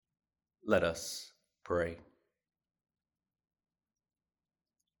Let us pray.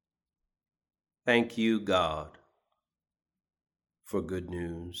 Thank you, God, for good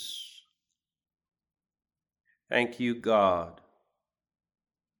news. Thank you, God,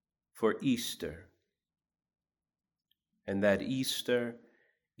 for Easter. And that Easter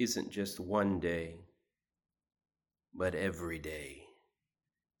isn't just one day, but every day,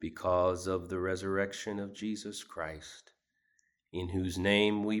 because of the resurrection of Jesus Christ, in whose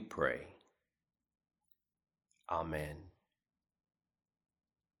name we pray. Amen.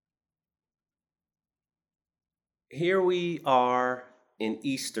 Here we are in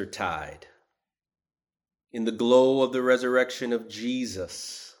Eastertide, in the glow of the resurrection of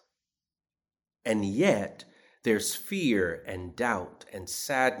Jesus. And yet, there's fear and doubt and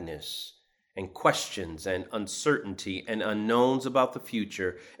sadness and questions and uncertainty and unknowns about the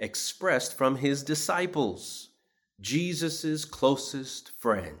future expressed from his disciples, Jesus's closest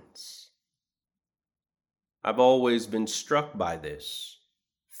friends. I've always been struck by this.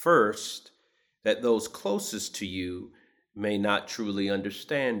 First, that those closest to you may not truly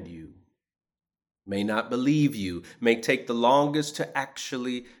understand you, may not believe you, may take the longest to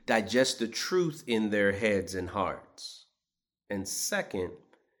actually digest the truth in their heads and hearts. And second,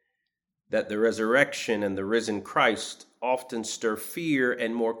 that the resurrection and the risen Christ often stir fear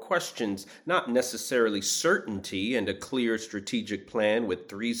and more questions, not necessarily certainty and a clear strategic plan with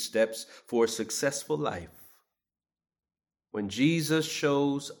 3 steps for a successful life. When Jesus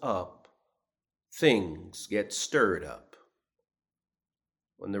shows up, things get stirred up.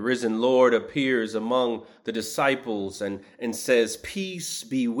 When the risen Lord appears among the disciples and says, "Peace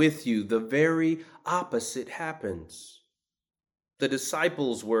be with you," the very opposite happens. The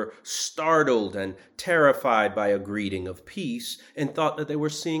disciples were startled and terrified by a greeting of peace and thought that they were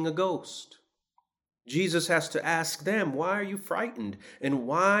seeing a ghost. Jesus has to ask them, "Why are you frightened? And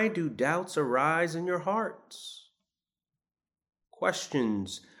why do doubts arise in your hearts?"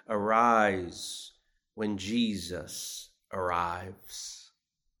 Questions arise when Jesus arrives.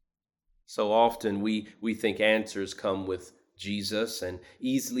 So often we think answers come with Jesus and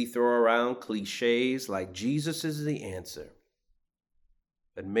easily throw around cliches like Jesus is the answer.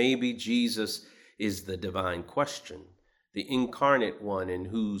 But maybe Jesus is the divine question, the incarnate one in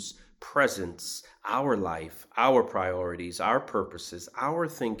whose presence our life, our priorities, our purposes, our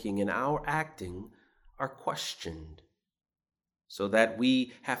thinking, and our acting are questioned, so that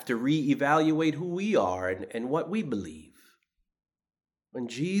we have to reevaluate who we are and what we believe. When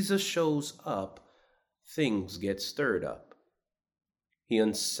Jesus shows up, things get stirred up. He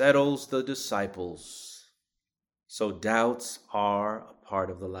unsettles the disciples. So doubts are a part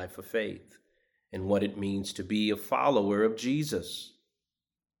of the life of faith and what it means to be a follower of Jesus.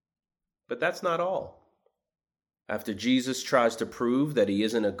 But that's not all. After Jesus tries to prove that he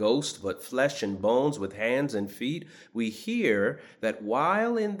isn't a ghost but flesh and bones with hands and feet, we hear that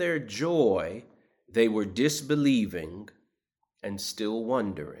while in their joy they were disbelieving and still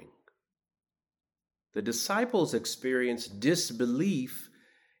wondering. The disciples experienced disbelief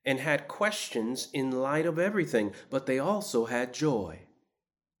and had questions in light of everything, but they also had joy.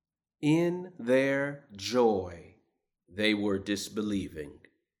 In their joy, they were disbelieving.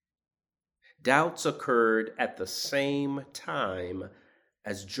 Doubts occurred at the same time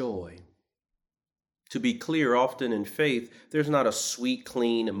as joy. To be clear, often in faith, there's not a sweet,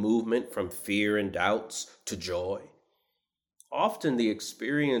 clean movement from fear and doubts to joy. Often the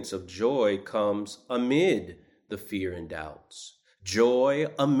experience of joy comes amid the fear and doubts.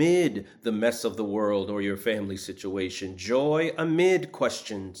 Joy amid the mess of the world or your family situation. Joy amid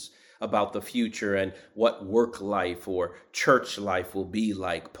questions about the future and what work life or church life will be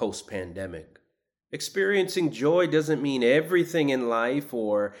like post-pandemic. Experiencing joy doesn't mean everything in life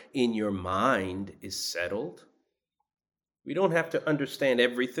or in your mind is settled. We don't have to understand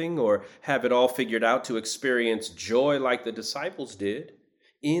everything or have it all figured out to experience joy like the disciples did.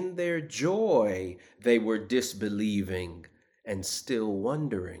 In their joy, they were disbelieving and still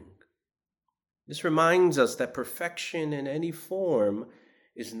wondering. This reminds us that perfection in any form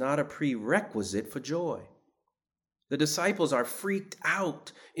is not a prerequisite for joy. The disciples are freaked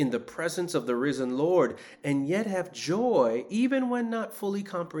out in the presence of the risen Lord and yet have joy even when not fully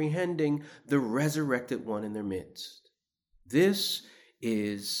comprehending the resurrected one in their midst. This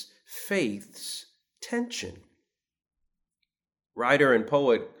is faith's tension. Writer and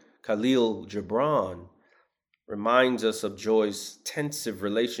poet Khalil Gibran reminds us of joy's tensive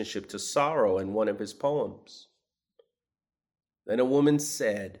relationship to sorrow in one of his poems. Then a woman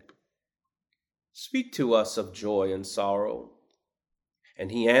said, "Speak to us of joy and sorrow."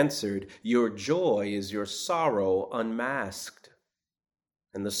 And he answered, "Your joy is your sorrow unmasked."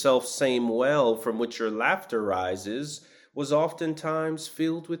 And the self-same well from which your laughter rises was oftentimes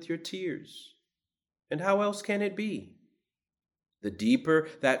filled with your tears. And how else can it be? The deeper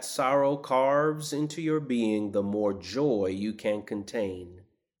that sorrow carves into your being, the more joy you can contain.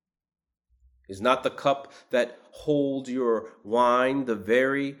 Is not the cup that holds your wine the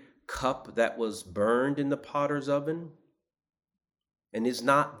very cup that was burned in the potter's oven? And is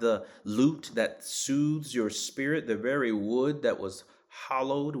not the lute that soothes your spirit the very wood that was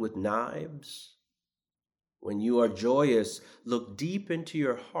hollowed with knives? When you are joyous, look deep into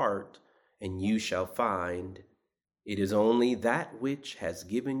your heart, and you shall find it is only that which has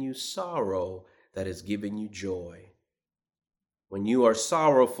given you sorrow that has given you joy. When you are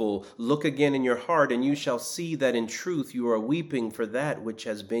sorrowful, look again in your heart, and you shall see that in truth you are weeping for that which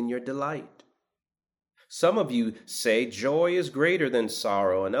has been your delight. Some of you say joy is greater than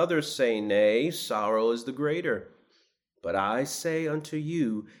sorrow, and others say, nay, sorrow is the greater. But I say unto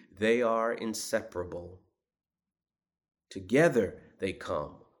you, they are inseparable. Together they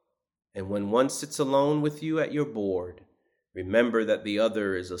come, and when one sits alone with you at your board, remember that the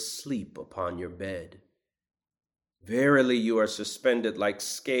other is asleep upon your bed. Verily you are suspended like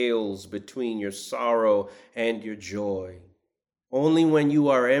scales between your sorrow and your joy. Only when you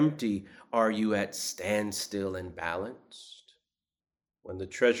are empty are you at standstill and balanced. When the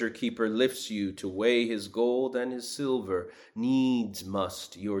treasure keeper lifts you to weigh his gold and his silver, needs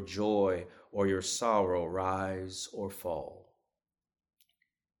must your joy or your sorrow rise or fall.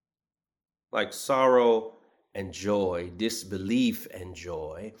 Like sorrow and joy, disbelief and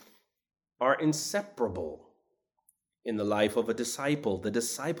joy are inseparable. In the life of a disciple, the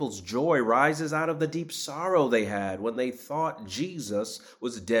disciples' joy rises out of the deep sorrow they had when they thought Jesus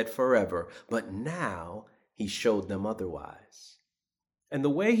was dead forever, but now he showed them otherwise. And the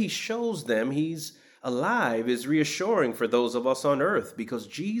way he shows them he's alive is reassuring for those of us on earth, because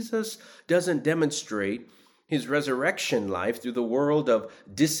Jesus doesn't demonstrate his resurrection life through the world of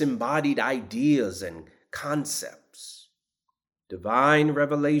disembodied ideas and concepts. Divine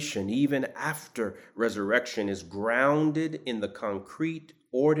revelation, even after resurrection, is grounded in the concrete,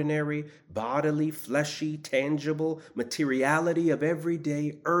 ordinary, bodily, fleshy, tangible materiality of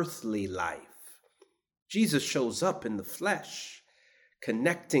everyday earthly life. Jesus shows up in the flesh,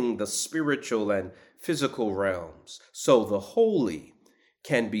 connecting the spiritual and physical realms, so the holy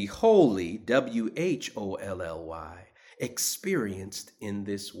can be wholly, WHOLLY, experienced in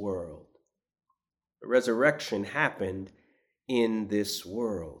this world. The resurrection happened in this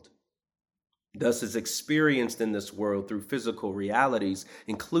world, thus is experienced in this world through physical realities,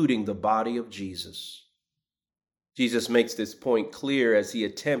 including the body of Jesus. Jesus makes this point clear as he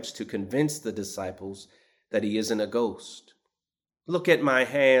attempts to convince the disciples that he isn't a ghost. Look at my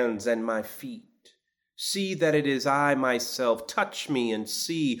hands and my feet. See that it is I myself. Touch me and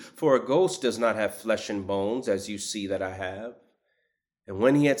see, for a ghost does not have flesh and bones, as you see that I have. And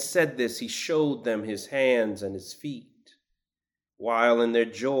when he had said this, he showed them his hands and his feet. While in their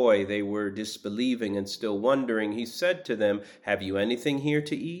joy they were disbelieving and still wondering, he said to them, have you anything here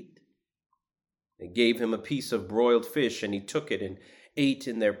to eat? They gave him a piece of broiled fish, and he took it and ate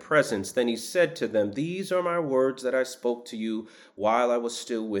in their presence. Then he said to them, these are my words that I spoke to you while I was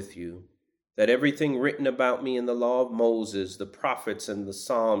still with you, that everything written about me in the law of Moses, the prophets, and the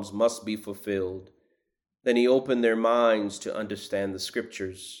Psalms must be fulfilled. Then he opened their minds to understand the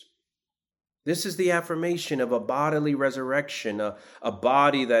scriptures. This is the affirmation of a bodily resurrection, a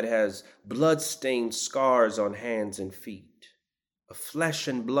body that has blood-stained scars on hands and feet. A flesh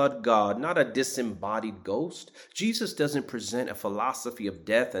and blood God, not a disembodied ghost. Jesus doesn't present a philosophy of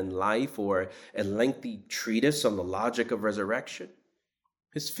death and life or a lengthy treatise on the logic of resurrection.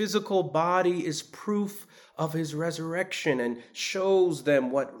 His physical body is proof of his resurrection and shows them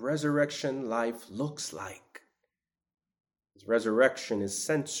what resurrection life looks like. His resurrection is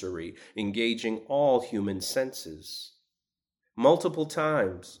sensory, engaging all human senses. Multiple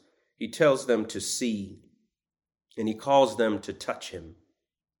times, he tells them to see, and he calls them to touch him.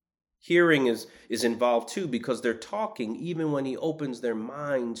 Hearing is involved too, because they're talking even when he opens their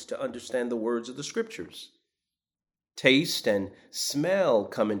minds to understand the words of the scriptures. Taste and smell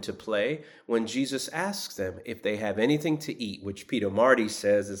come into play when Jesus asks them if they have anything to eat, which Peter Marty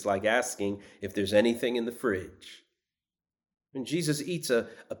says is like asking if there's anything in the fridge. When Jesus eats a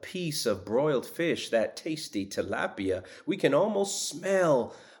piece of broiled fish, that tasty tilapia, we can almost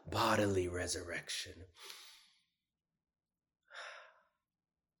smell bodily resurrection.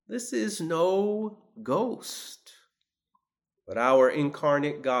 This is no ghost, but our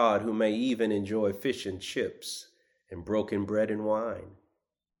incarnate God, who may even enjoy fish and chips and broken bread and wine.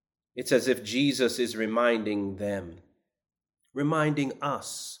 It's as if Jesus is reminding them, reminding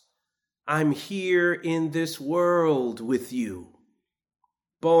us, I'm here in this world with you.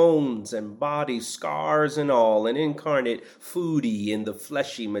 Bones and body, scars and all, an incarnate foodie in the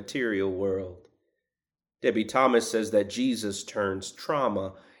fleshy material world. Debbie Thomas says that Jesus turns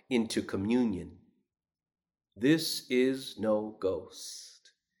trauma into communion. This is no ghost.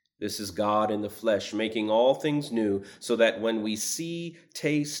 This is God in the flesh, making all things new, so that when we see,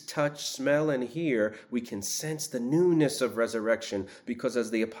 taste, touch, smell, and hear, we can sense the newness of resurrection, because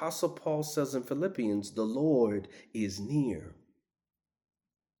as the Apostle Paul says in Philippians, the Lord is near.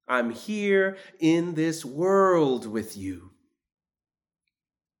 I'm here in this world with you.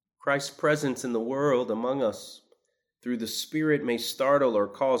 Christ's presence in the world among us through the Spirit may startle or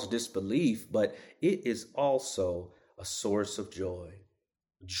cause disbelief, but it is also a source of joy.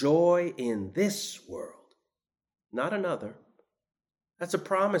 Joy in this world, not another. That's a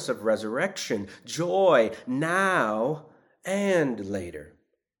promise of resurrection. Joy now and later,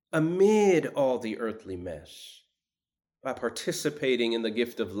 amid all the earthly mess, by participating in the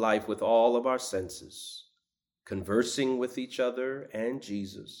gift of life with all of our senses, conversing with each other and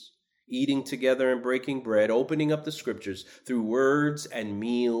Jesus, eating together and breaking bread, opening up the scriptures through words and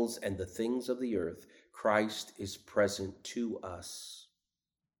meals and the things of the earth. Christ is present to us.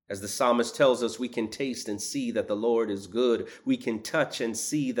 As the psalmist tells us, we can taste and see that the Lord is good. We can touch and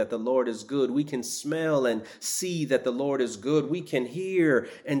see that the Lord is good. We can smell and see that the Lord is good. We can hear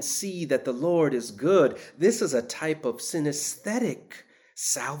and see that the Lord is good. This is a type of synesthetic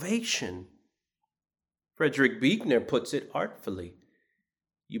salvation. Frederick Buechner puts it artfully.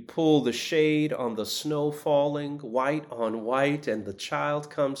 You pull the shade on the snow falling, white on white, and the child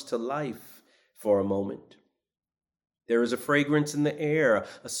comes to life for a moment. There is a fragrance in the air,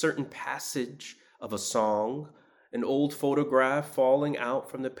 a certain passage of a song, an old photograph falling out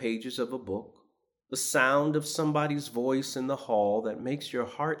from the pages of a book, the sound of somebody's voice in the hall that makes your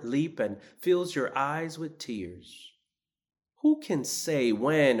heart leap and fills your eyes with tears. Who can say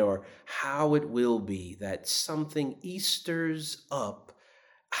when or how it will be that something Easters up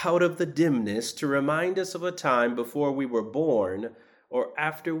out of the dimness to remind us of a time before we were born or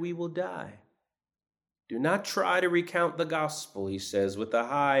after we will die? Do not try to recount the gospel, he says, with the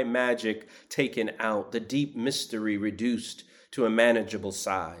high magic taken out, the deep mystery reduced to a manageable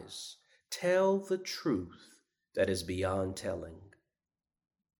size. Tell the truth that is beyond telling.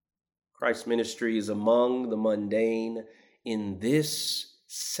 Christ's ministry is among the mundane in this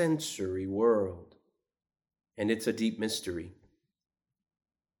sensory world, and it's a deep mystery.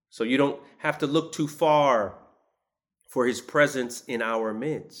 So you don't have to look too far for his presence in our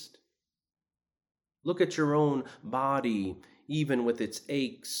midst. Look at your own body, even with its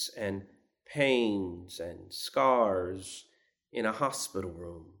aches and pains and scars in a hospital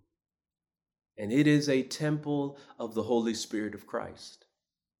room. And it is a temple of the Holy Spirit of Christ.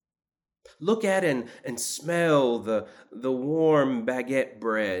 Look at and smell the warm baguette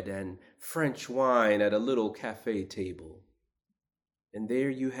bread and French wine at a little cafe table. And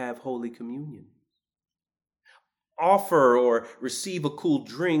there you have Holy Communion. Offer or receive a cool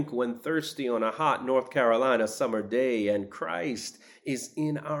drink when thirsty on a hot North Carolina summer day, and Christ is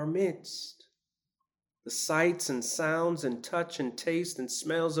in our midst. The sights and sounds and touch and taste and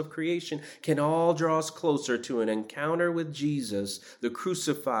smells of creation can all draw us closer to an encounter with Jesus, the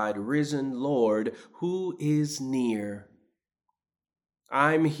crucified, risen Lord, who is near.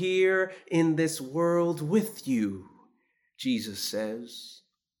 I'm here in this world with you, Jesus says,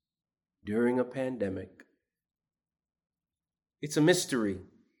 during a pandemic. It's a mystery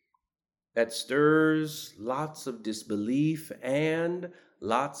that stirs lots of disbelief and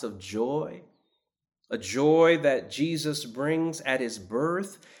lots of joy, a joy that Jesus brings at his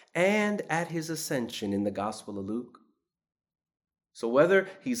birth and at his ascension in the Gospel of Luke. So whether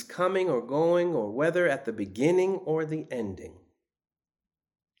he's coming or going, or whether at the beginning or the ending,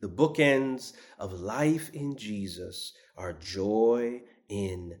 the bookends of life in Jesus are joy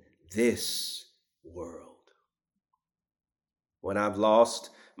in this world. When I've lost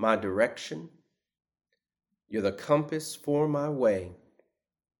my direction, you're the compass for my way.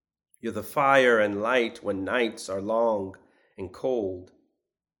 You're the fire and light when nights are long and cold.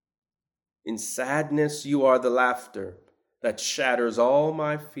 In sadness, you are the laughter that shatters all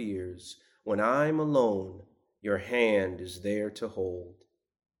my fears. When I'm alone, your hand is there to hold.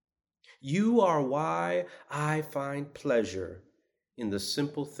 You are why I find pleasure in the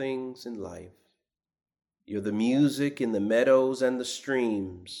simple things in life. You're the music in the meadows and the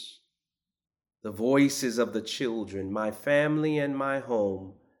streams, the voices of the children, my family and my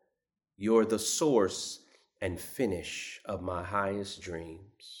home. You're the source and finish of my highest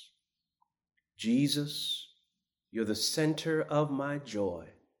dreams. Jesus, You're the center of my joy.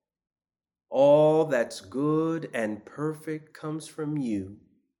 All that's good and perfect comes from you.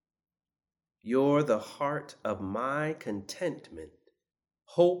 You're the heart of my contentment,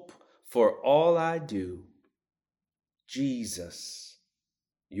 hope for all I do. Jesus,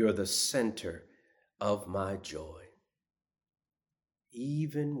 you're the center of my joy,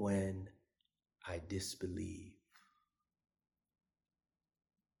 even when I disbelieve.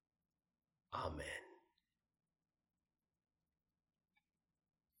 Amen.